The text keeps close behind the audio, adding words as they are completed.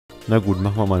Na gut,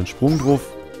 machen wir mal einen Sprung drauf.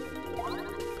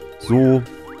 So.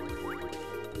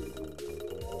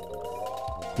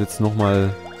 Jetzt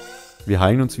nochmal. Wir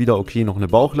heilen uns wieder. Okay, noch eine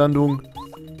Bauchlandung.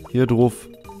 Hier drauf.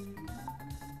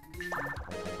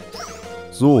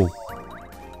 So.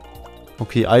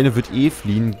 Okay, eine wird eh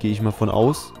fliehen, gehe ich mal von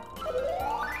aus.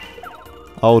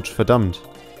 Autsch, verdammt.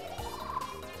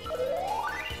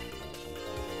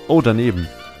 Oh, daneben.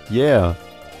 Yeah.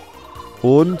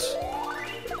 Und...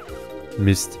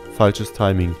 Mist, falsches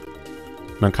Timing.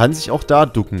 Man kann sich auch da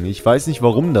ducken. Ich weiß nicht,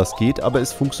 warum das geht, aber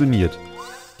es funktioniert.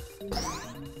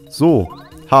 So.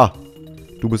 Ha.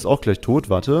 Du bist auch gleich tot,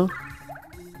 warte.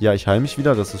 Ja, ich heile mich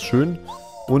wieder, das ist schön.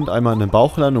 Und einmal eine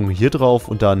Bauchlandung hier drauf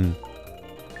und dann...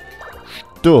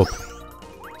 Stirb.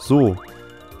 So.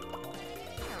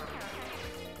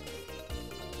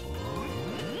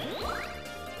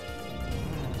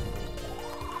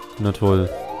 Na toll.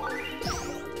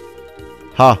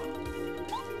 Ha.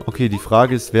 Okay, die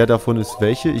Frage ist, wer davon ist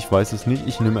welche. Ich weiß es nicht.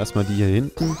 Ich nehme erstmal die hier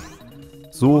hinten.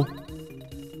 So.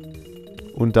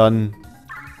 Und dann...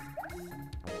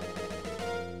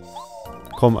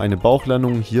 Komm, eine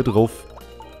Bauchlandung hier drauf.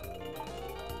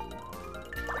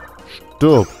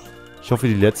 Stirb. Ich hoffe,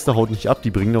 die letzte haut nicht ab.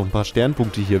 Die bringen noch ein paar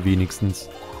Sternpunkte hier wenigstens.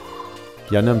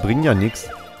 Die anderen bringen ja nichts.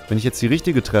 Wenn ich jetzt die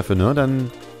richtige treffe, ne,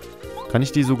 dann kann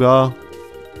ich die sogar...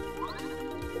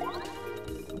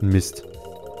 Mist.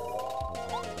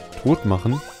 Tot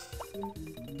machen.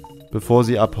 Bevor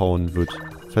sie abhauen wird.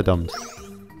 Verdammt.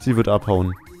 Sie wird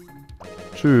abhauen.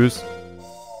 Tschüss.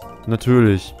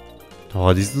 Natürlich.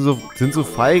 Oh, die sind so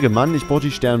feige, Mann. Ich brauche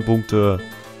die Sternpunkte.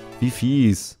 Wie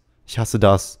fies. Ich hasse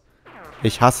das.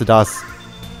 Ich hasse das.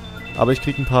 Aber ich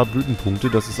kriege ein paar Blütenpunkte.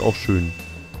 Das ist auch schön.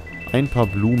 Ein paar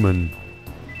Blumen.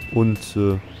 Und,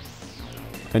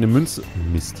 eine Münze.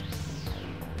 Mist.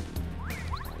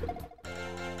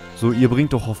 So, ihr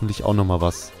bringt doch hoffentlich auch nochmal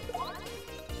was.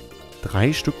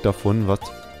 3 Stück davon, was?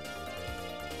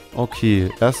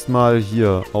 Okay, erstmal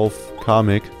hier auf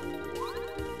Kamek.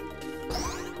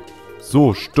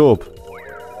 So, stirb.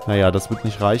 Naja, das wird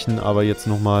nicht reichen, aber jetzt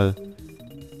nochmal...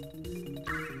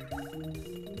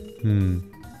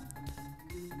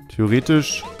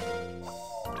 Theoretisch...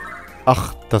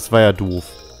 Ach, das war ja doof.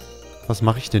 Was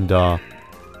mache ich denn da?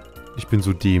 Ich bin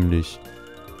so dämlich.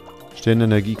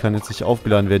 Sternenergie kann jetzt nicht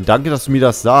aufgeladen werden. Danke, dass du mir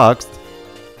das sagst.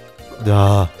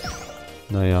 Da.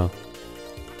 Naja.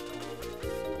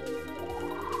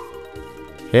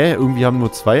 Hä? Irgendwie haben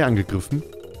nur 2 angegriffen.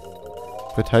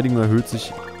 Verteidigung erhöht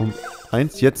sich um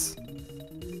 1 jetzt.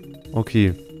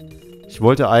 Okay. Ich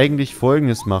wollte eigentlich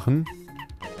Folgendes machen.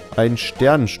 Einen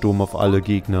Sternensturm auf alle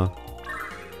Gegner.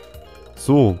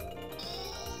 So.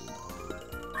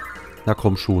 Na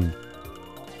komm schon.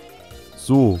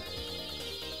 So.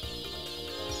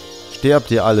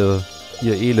 Sterbt ihr alle,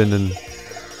 ihr Elenden.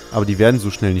 Aber die werden so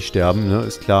schnell nicht sterben, ne?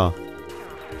 Ist klar.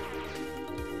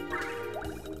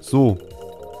 So.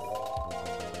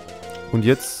 Und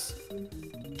jetzt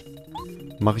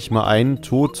mache ich mal einen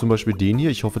tot, zum Beispiel den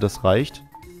hier. Ich hoffe, das reicht.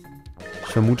 Ich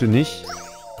vermute nicht.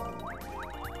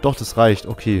 Doch, das reicht.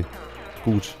 Okay.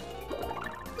 Gut.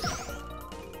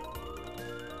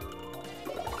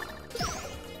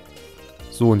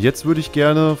 So, und jetzt würde ich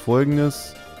gerne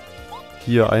Folgendes...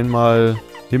 Hier einmal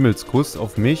Himmelskuss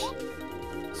auf mich.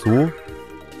 So.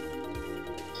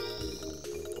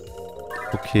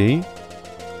 Okay.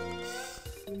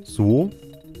 So.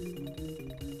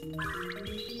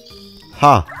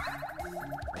 Ha!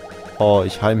 Oh,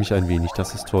 ich heile mich ein wenig.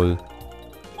 Das ist toll.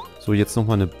 So, jetzt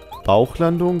nochmal eine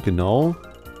Bauchlandung. Genau.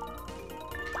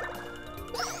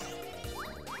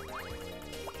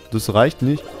 Das reicht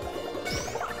nicht.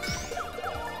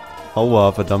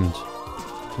 Aua, verdammt.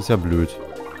 Das ist ja blöd.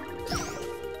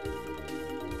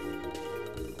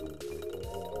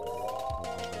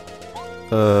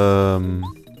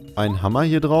 Ein Hammer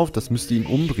hier drauf. Das müsste ihn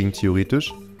umbringen,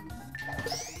 theoretisch.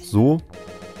 So.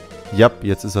 Ja,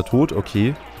 jetzt ist er tot.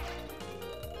 Okay.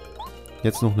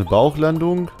 Jetzt noch eine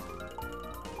Bauchlandung.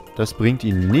 Das bringt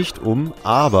ihn nicht um,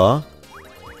 aber...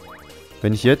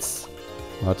 Wenn ich jetzt...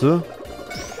 Warte.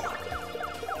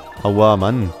 Aua,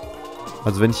 Mann.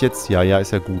 Also wenn ich jetzt... Ja,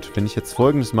 ist ja gut. Wenn ich jetzt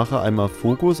Folgendes mache, einmal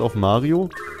Fokus auf Mario.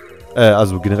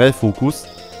 Also generell Fokus.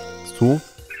 So.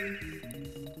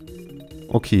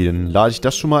 Okay, dann lade ich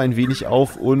das schon mal ein wenig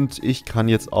auf und ich kann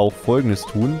jetzt auch Folgendes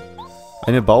tun.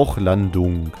 Eine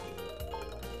Bauchlandung.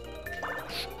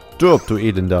 Stirb, du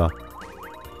Elender.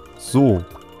 So.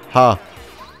 Ha.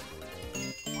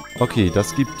 Okay,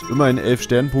 das gibt immerhin 11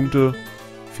 Sternpunkte.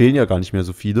 Fehlen ja gar nicht mehr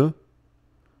so viele.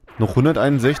 Noch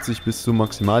 161 bis zum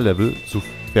Maximallevel,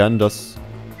 sofern das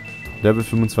Level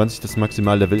 25 das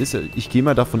Maximallevel ist. Ich gehe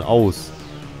mal davon aus.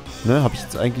 Ne, habe ich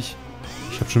jetzt eigentlich...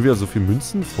 Ich habe schon wieder so viel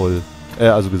Münzen voll.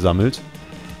 Also gesammelt.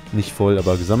 Nicht voll,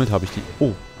 aber gesammelt habe ich die...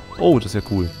 Oh. Oh, das ist ja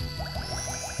cool.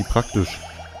 Wie praktisch.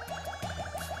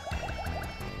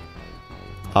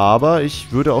 Aber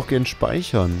ich würde auch gern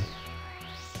speichern.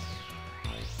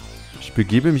 Ich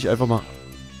begebe mich einfach mal...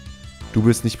 Du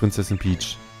bist nicht Prinzessin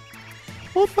Peach.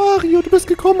 Oh Mario, du bist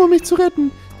gekommen, um mich zu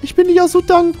retten. Ich bin dir ja so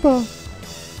dankbar.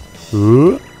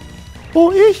 Hä?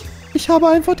 Oh, ich? Ich habe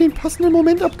einfach den passenden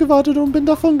Moment abgewartet und bin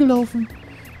davongelaufen.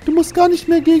 Du musst gar nicht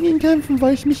mehr gegen ihn kämpfen,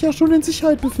 weil ich mich ja schon in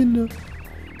Sicherheit befinde.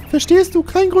 Verstehst du?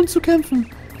 Kein Grund zu kämpfen.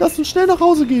 Lass uns schnell nach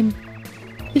Hause gehen.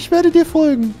 Ich werde dir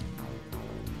folgen.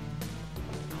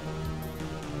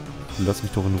 Lass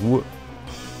mich doch in Ruhe.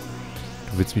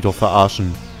 Du willst mich doch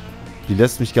verarschen. Die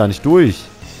lässt mich gar nicht durch.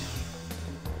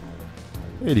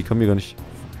 Ey, die kann mir gar nicht...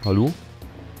 Hallo?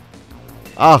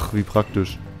 Ach, wie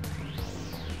praktisch.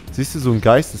 Siehst du, so ein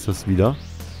Geist ist das wieder.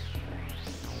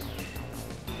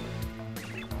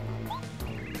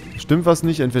 Stimmt was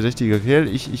nicht, ein verdächtiger Kerl.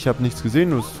 Ich habe nichts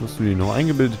gesehen. Hast du dir noch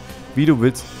eingebildet? Wie du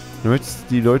willst. Du möchtest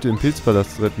die Leute im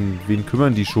Pilzpalast retten. Wen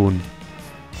kümmern die schon?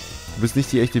 Du bist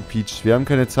nicht die echte Peach. Wir haben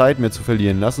keine Zeit mehr zu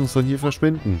verlieren. Lass uns von hier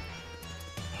verschwinden.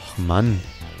 Ach, Mann.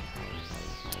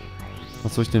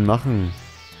 Was soll ich denn machen?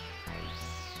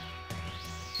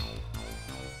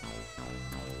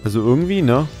 Also irgendwie,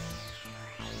 ne?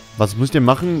 Was muss ich denn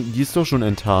machen? Die ist doch schon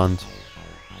enttarnt.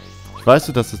 Ich weiß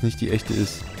doch, dass das nicht die echte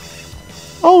ist.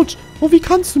 Autsch! Oh, wie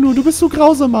kannst du nur? Du bist so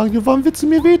grausam, Mario. Warum willst du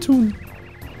mir wehtun?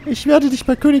 Ich werde dich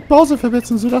bei König Bowser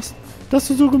verwetzen, sodass du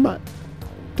so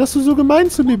gemein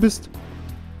zu mir bist.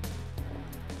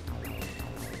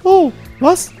 Oh,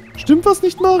 was? Stimmt was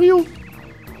nicht, Mario?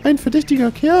 Ein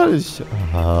verdächtiger Kerl.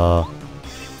 Aha.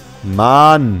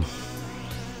 Mann.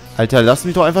 Alter, lass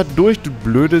mich doch einfach durch, du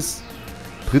blödes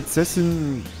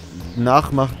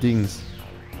Prinzessin-Nachmach-Dings.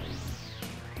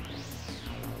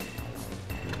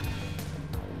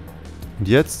 Und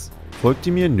jetzt? Folgt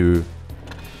die mir? Nö.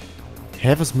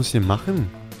 Hä, was muss ich denn machen?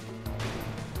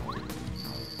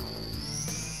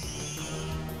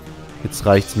 Jetzt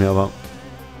reicht's mir aber.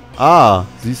 Ah,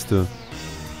 siehste.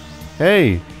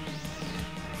 Hey.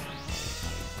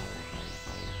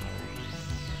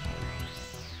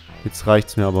 Jetzt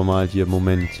reicht's mir aber mal hier.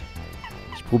 Moment.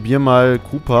 Ich probiere mal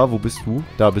Koopa. Wo bist du?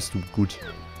 Da bist du. Gut.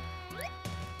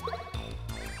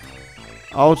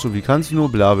 Auto, wie kannst du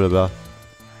nur? Blablabla.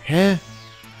 Hä?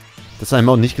 Dass einem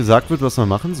auch nicht gesagt wird, was man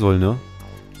machen soll, ne?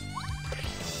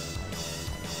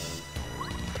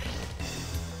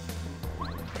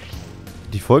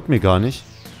 Die folgt mir gar nicht.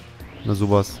 Na,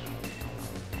 sowas.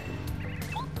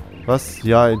 Was?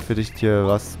 Ja, entweder hier,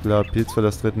 was? Klar,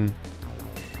 Pilzpalast retten.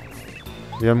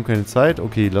 Wir haben keine Zeit.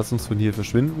 Okay, lass uns von hier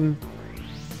verschwinden.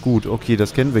 Gut, okay,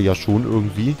 das kennen wir ja schon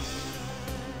irgendwie.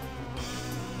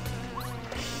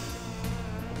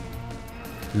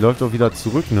 Die läuft auch wieder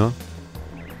zurück, ne?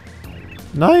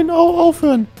 Nein,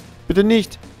 aufhören! Bitte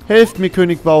nicht! Helft mir,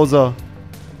 König Bowser!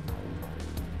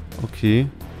 Okay.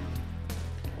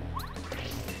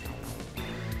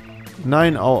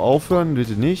 Nein, aufhören,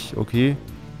 bitte nicht. Okay.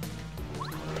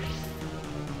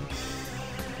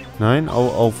 Nein,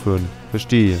 aufhören.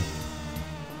 Verstehe.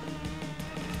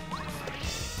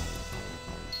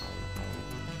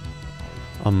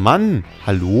 Oh Mann!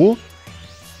 Hallo?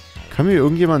 Kann mir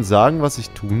irgendjemand sagen, was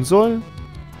ich tun soll?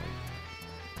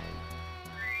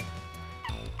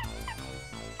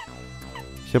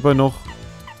 Ich habe ja noch...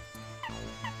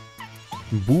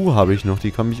 Ein Bu habe ich noch,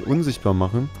 die kann mich unsichtbar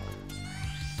machen.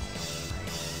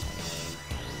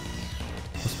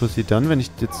 Was passiert dann, wenn ich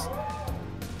jetzt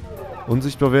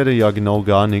unsichtbar werde? Ja, genau,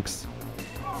 gar nichts.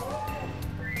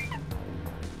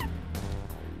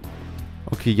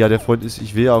 Okay, ja, der Freund ist...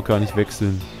 Ich will ja auch gar nicht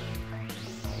wechseln.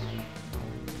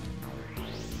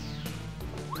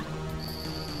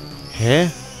 Hä?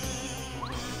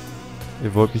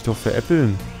 Ihr wollt mich doch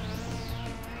veräppeln.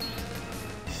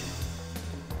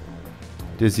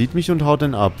 Der sieht mich und haut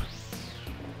dann ab.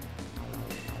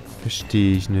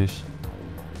 Verstehe ich nicht.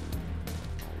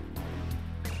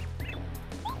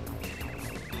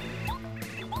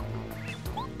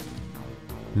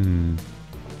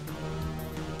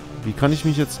 Wie kann ich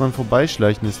mich jetzt dran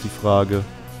vorbeischleichen, ist die Frage.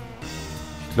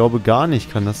 Ich glaube gar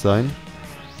nicht, kann das sein?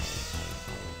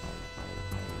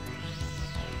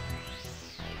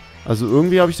 Also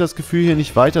irgendwie habe ich das Gefühl, hier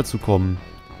nicht weiterzukommen.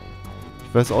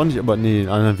 Ich weiß auch nicht, aber nee, einen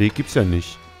anderen Weg gibt's ja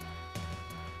nicht.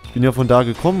 Ich bin ja von da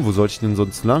gekommen, wo soll ich denn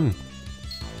sonst lang?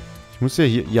 Ich muss ja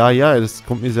hier... Ja, das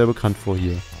kommt mir sehr bekannt vor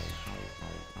hier.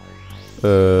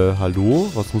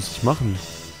 Hallo? Was muss ich machen?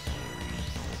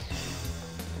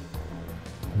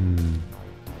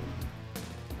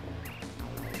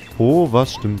 Oh,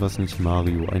 was stimmt, was nicht,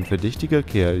 Mario? Ein verdächtiger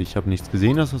Kerl. Ich habe nichts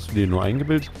gesehen, das hast du dir nur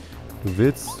eingebildet. Du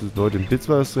willst, Leute, im Blitz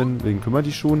war das drin, wen kümmert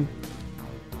die schon?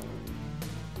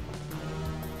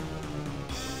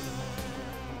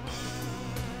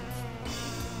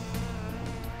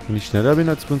 Wenn ich schneller bin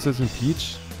als Prinzessin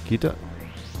Peach, geht da...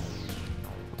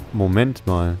 Moment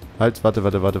mal. Halt,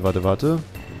 warte.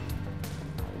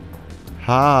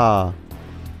 Ha!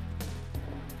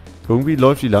 Irgendwie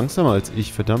läuft die langsamer als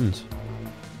ich, verdammt.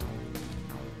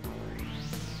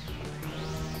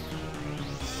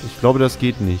 Ich glaube, das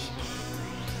geht nicht.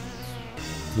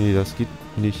 Nee, das geht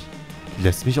nicht. Die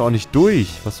lässt mich auch nicht durch.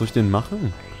 Was soll ich denn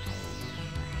machen?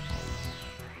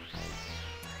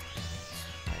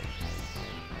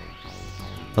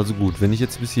 Also gut, wenn ich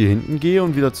jetzt bis hier hinten gehe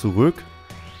und wieder zurück,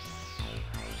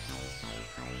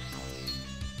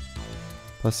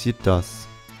 passiert das.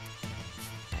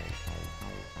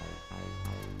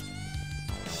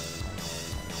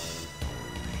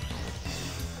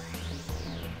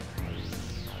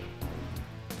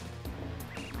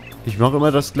 Ich mache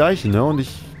immer das Gleiche, ne? Und ich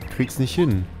krieg's nicht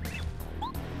hin.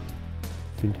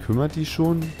 Wen kümmert die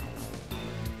schon?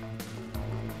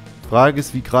 Frage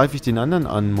ist, wie greife ich den anderen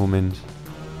an? Moment.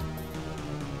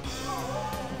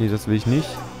 Nee, das will ich nicht.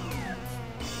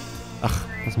 Ach,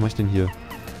 was mache ich denn hier?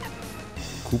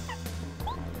 Guck.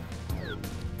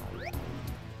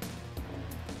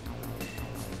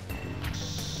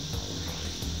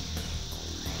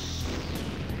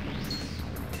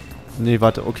 Nee,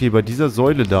 warte, okay, bei dieser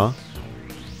Säule da.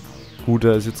 Gut,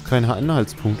 da ist jetzt kein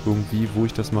Anhaltspunkt irgendwie, wo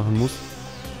ich das machen muss.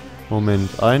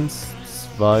 Moment, 1,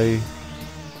 2...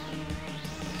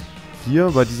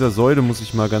 Hier, bei dieser Säule muss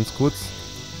ich mal ganz kurz...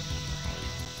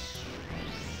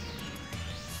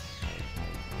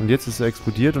 Und jetzt ist er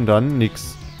explodiert und dann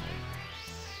nix.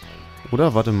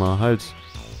 Oder? Warte mal, halt.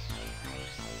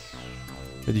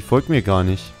 Ja, die folgt mir gar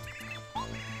nicht.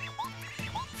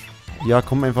 Ja,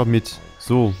 komm einfach mit.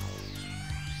 So.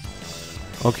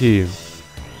 Okay.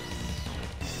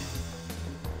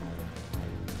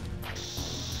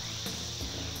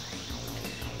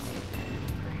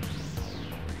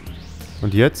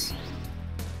 Und jetzt?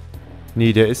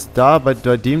 Nee, der ist da bei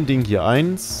dem Ding hier.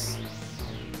 1,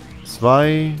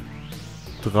 2,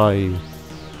 3.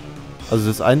 Also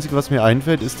das Einzige, was mir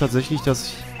einfällt, ist tatsächlich, dass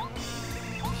ich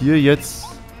hier jetzt...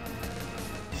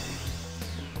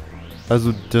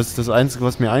 Also das ist das Einzige,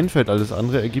 was mir einfällt. Alles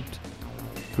andere ergibt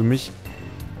für mich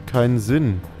keinen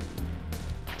Sinn.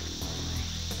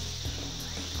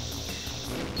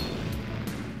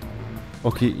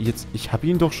 Okay, jetzt... Ich habe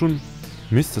ihn doch schon...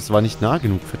 Mist, das war nicht nah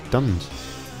genug. Verdammt.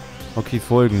 Okay,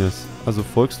 Folgendes. Also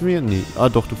folgst du mir? Nee. Ah,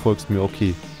 doch, du folgst mir.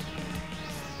 Okay.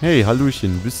 Hey,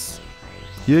 Hallöchen. Bis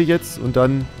hier jetzt und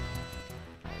dann...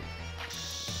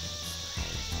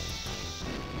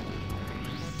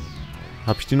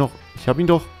 Hab ich den noch... Ich hab ihn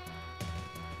doch...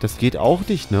 Das geht auch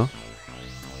nicht, ne?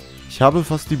 Ich habe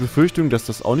fast die Befürchtung, dass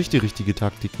das auch nicht die richtige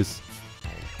Taktik ist.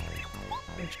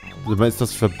 Also, ist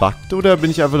das verbuggt oder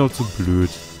bin ich einfach nur zu blöd?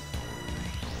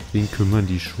 Wen kümmern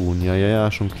die schon?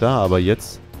 Ja, schon klar. Aber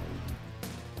jetzt...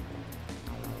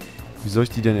 Wie soll ich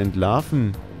die denn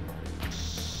entlarven?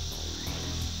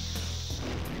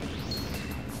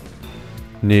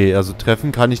 Nee, also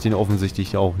treffen kann ich den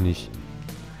offensichtlich auch nicht.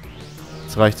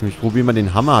 Jetzt reicht's mir. Ich probiere mal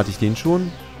den Hammer. Hatte ich den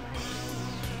schon?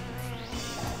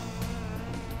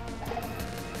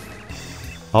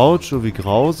 Autsch, oh wie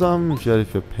grausam. Ich werde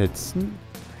verpetzen.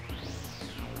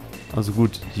 Also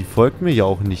gut, die folgt mir ja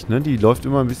auch nicht, ne? Die läuft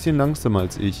immer ein bisschen langsamer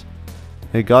als ich.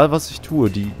 Egal, was ich tue,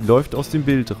 die läuft aus dem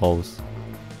Bild raus.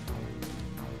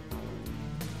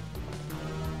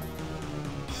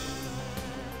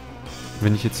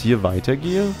 Wenn ich jetzt hier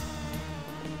weitergehe...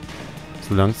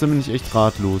 So langsam bin ich echt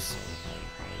ratlos.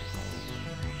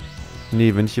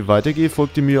 Nee, wenn ich hier weitergehe,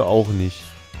 folgt die mir auch nicht.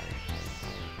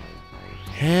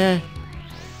 Hä?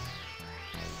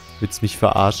 Willst du mich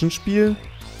verarschen, Spiel?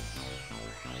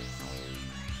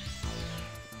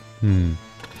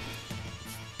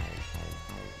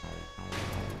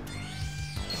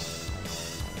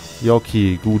 Ja,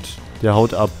 okay, gut. Der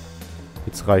haut ab.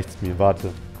 Jetzt reicht's mir.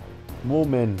 Warte.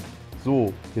 Moment.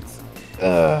 So, jetzt...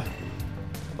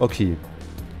 Okay.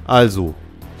 Also.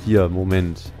 Hier,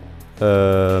 Moment.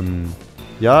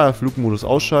 Ja, Flugmodus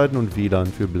ausschalten und WLAN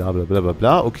für bla bla bla bla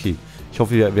bla. Okay. Ich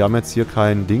hoffe, wir haben jetzt hier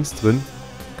kein Dings drin.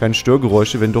 Keine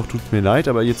Störgeräusche. Wenn doch, tut's mir leid.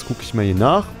 Aber jetzt gucke ich mal hier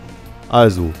nach.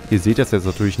 Also, ihr seht das jetzt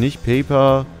natürlich nicht.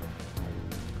 Paper,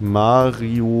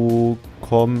 Mario,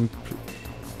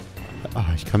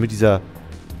 ich kann mit dieser...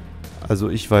 Also,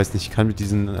 ich weiß nicht. Ich kann mit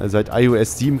diesen... Seit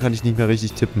iOS 7 kann ich nicht mehr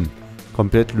richtig tippen.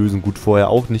 Komplett lösen. Gut, vorher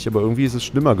auch nicht. Aber irgendwie ist es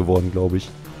schlimmer geworden, glaube ich.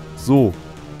 So.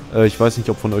 Ich weiß nicht,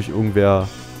 ob von euch irgendwer...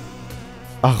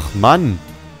 Ach, Mann!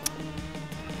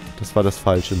 Das war das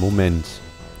Falsche. Moment.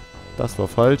 Das war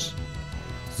falsch.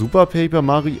 Super Paper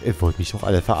Mario... Ihr wollt mich doch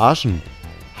alle verarschen.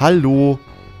 Hallo!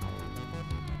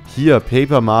 Hier,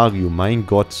 Paper Mario. Mein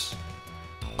Gott.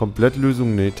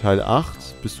 Komplettlösung, nee. Teil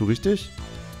 8. Bist du richtig?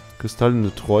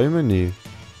 Kristallene Träume? Nee.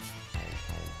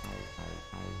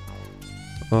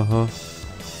 Aha.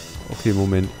 Okay,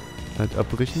 Moment. Halt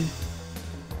abbrechen.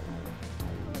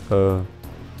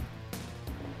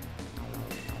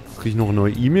 Krieg ich noch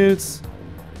neue E-Mails?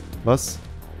 Was?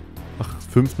 Ach,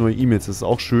 5 neue E-Mails. Das ist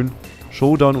auch schön.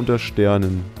 Showdown unter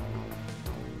Sternen.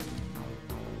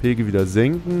 Pegel wieder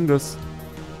senken. Das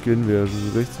kennen wir ja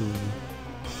schon rechts.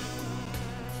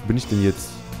 Wo bin ich denn jetzt?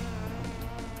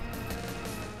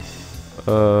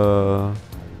 Tödel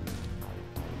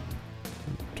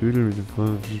mit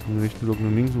dem rechten Block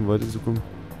nach links, um weiterzukommen.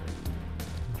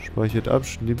 Speichert ab.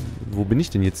 Wo bin ich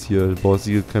denn jetzt hier? Boah,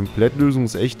 die Komplettlösung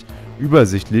ist echt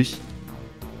übersichtlich.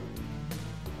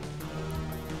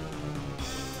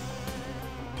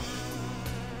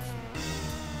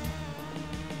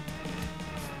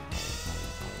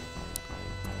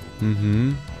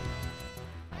 Mhm.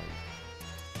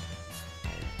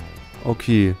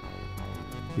 Okay.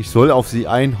 Ich soll auf sie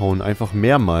einhauen, einfach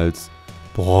mehrmals.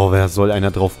 Boah, wer soll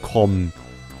einer drauf kommen?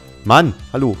 Mann,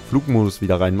 hallo, Flugmodus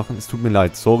wieder reinmachen. Es tut mir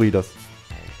leid, sorry, dass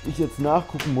ich jetzt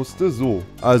nachgucken musste. So,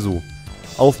 also,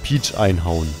 auf Peach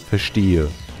einhauen. Verstehe.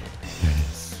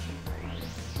 Yes.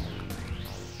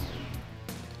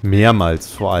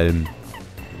 Mehrmals vor allem.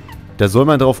 Da soll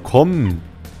man drauf kommen.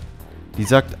 Die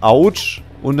sagt Autsch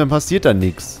und dann passiert da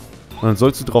nichts. Und dann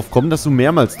sollst du drauf kommen, dass du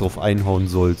mehrmals drauf einhauen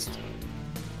sollst.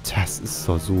 Das ist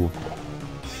doch so.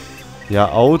 Ja,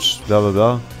 Autsch, bla bla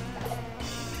bla.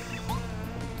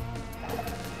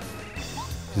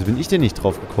 Wieso bin ich denn nicht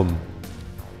drauf gekommen?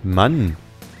 Mann.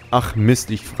 Ach Mist,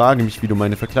 ich frage mich, wie du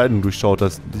meine Verkleidung durchschaut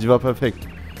hast. Sie war perfekt.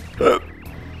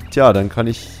 Tja, dann kann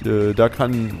ich, da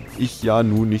kann ich ja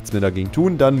nun nichts mehr dagegen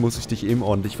tun. Dann muss ich dich eben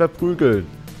ordentlich verprügeln.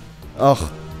 Ach,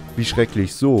 wie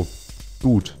schrecklich. So,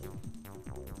 gut.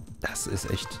 Das ist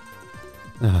echt...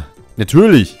 Ah,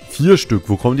 natürlich, 4 Stück.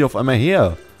 Wo kommen die auf einmal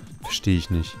her? Verstehe ich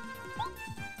nicht.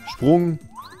 Sprung.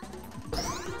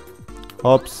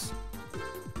 Hops.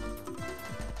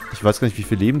 Ich weiß gar nicht, wie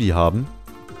viel Leben die haben.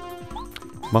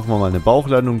 Machen wir mal eine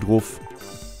Bauchlandung drauf.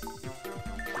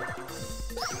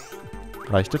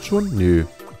 Reicht das schon? Nö.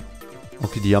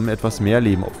 Okay, die haben etwas mehr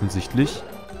Leben offensichtlich.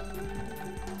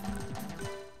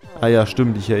 Ah ja,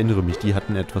 stimmt, ich erinnere mich. Die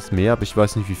hatten etwas mehr, aber ich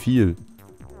weiß nicht wie viel.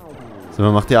 So,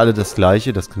 man macht ja alle das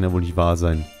Gleiche. Das kann ja wohl nicht wahr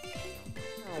sein.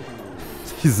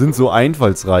 Die sind so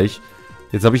einfallsreich.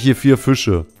 Jetzt habe ich hier 4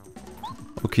 Fische.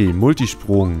 Okay,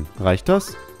 Multisprung. Reicht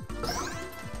das?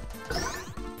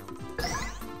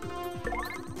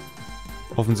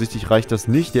 Offensichtlich reicht das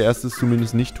nicht. Der erste ist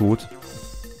zumindest nicht tot.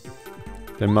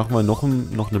 Dann machen wir noch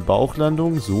eine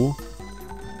Bauchlandung. So.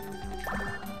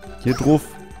 Hier drauf.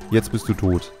 Jetzt bist du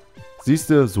tot. Siehst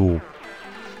du? So.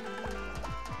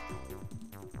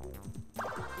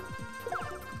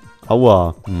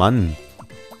 Aua. Mann.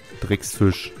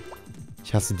 Drecksfisch.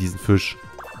 Ich hasse diesen Fisch.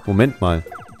 Moment mal.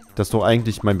 Das ist doch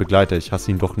eigentlich mein Begleiter. Ich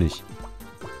hasse ihn doch nicht.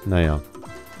 Naja.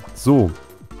 So.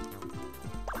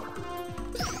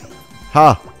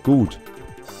 Ha, gut.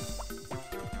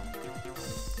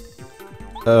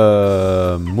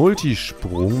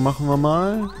 Multisprung machen wir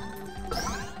mal.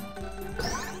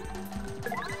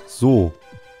 So.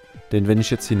 Denn wenn ich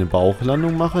jetzt hier eine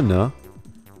Bauchlandung mache, ne?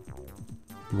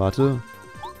 Warte.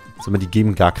 Sag mal, die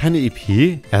geben gar keine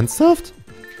EP? Ernsthaft?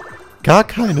 Gar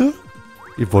keine?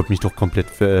 Ihr wollt mich doch komplett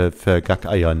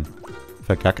vergackeiern.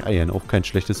 Vergackeiern, auch kein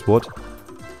schlechtes Wort.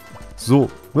 So,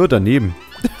 nur daneben.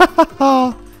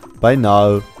 Hahaha.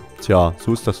 Beinahe. Tja,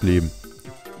 so ist das Leben.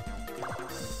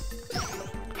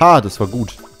 Ha, das war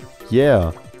gut.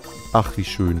 Yeah. Ach, wie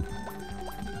schön.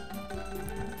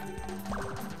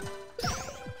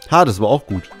 Ha, das war auch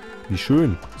gut. Wie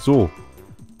schön. So.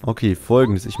 Okay,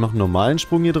 folgendes. Ich mache einen normalen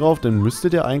Sprung hier drauf. Dann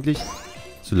müsste der eigentlich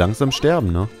so langsam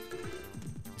sterben, ne?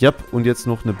 Jap, und jetzt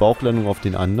noch eine Bauchlandung auf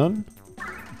den anderen.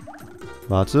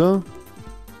 Warte.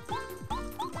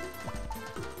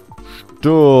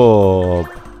 Stopp.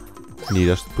 Nee,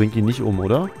 das bringt ihn nicht um,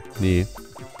 oder? Nee.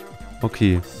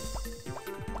 Okay.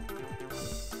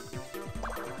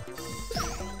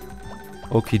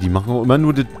 Okay, die machen auch immer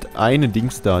nur das eine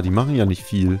Dings da. Die machen ja nicht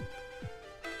viel.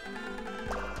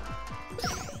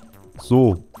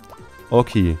 So.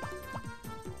 Okay.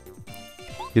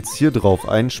 Jetzt hier drauf.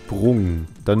 Ein Sprung.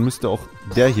 Dann müsste auch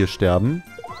der hier sterben.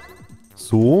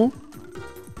 So.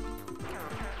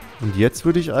 Und jetzt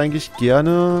würde ich eigentlich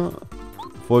gerne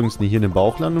Folgendes, hier eine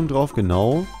Bauchlandung drauf,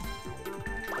 genau.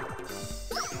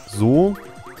 So.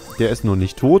 Der ist noch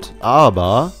nicht tot,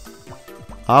 aber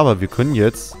wir können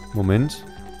jetzt, Moment.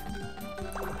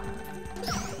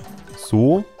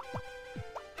 So.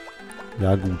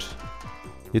 Ja, gut.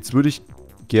 Jetzt würde ich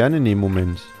gerne, nee,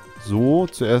 Moment. So,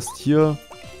 zuerst hier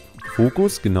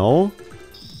Fokus, genau.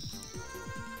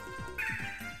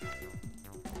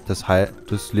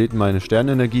 Das lädt meine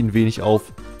Sternenergie ein wenig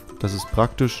auf. Das ist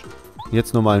praktisch.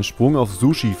 Jetzt nochmal ein Sprung auf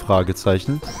Sushi,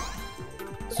 Fragezeichen.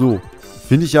 So.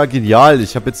 Finde ich ja genial.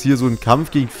 Ich habe jetzt hier so einen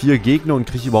Kampf gegen 4 Gegner und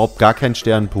kriege überhaupt gar keinen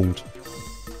Sternpunkt.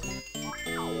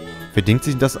 Wer denkt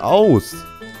sich das aus?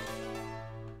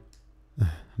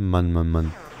 Mann, Mann,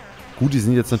 Mann. Gut, die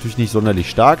sind jetzt natürlich nicht sonderlich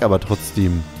stark, aber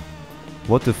trotzdem.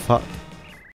 What the fuck?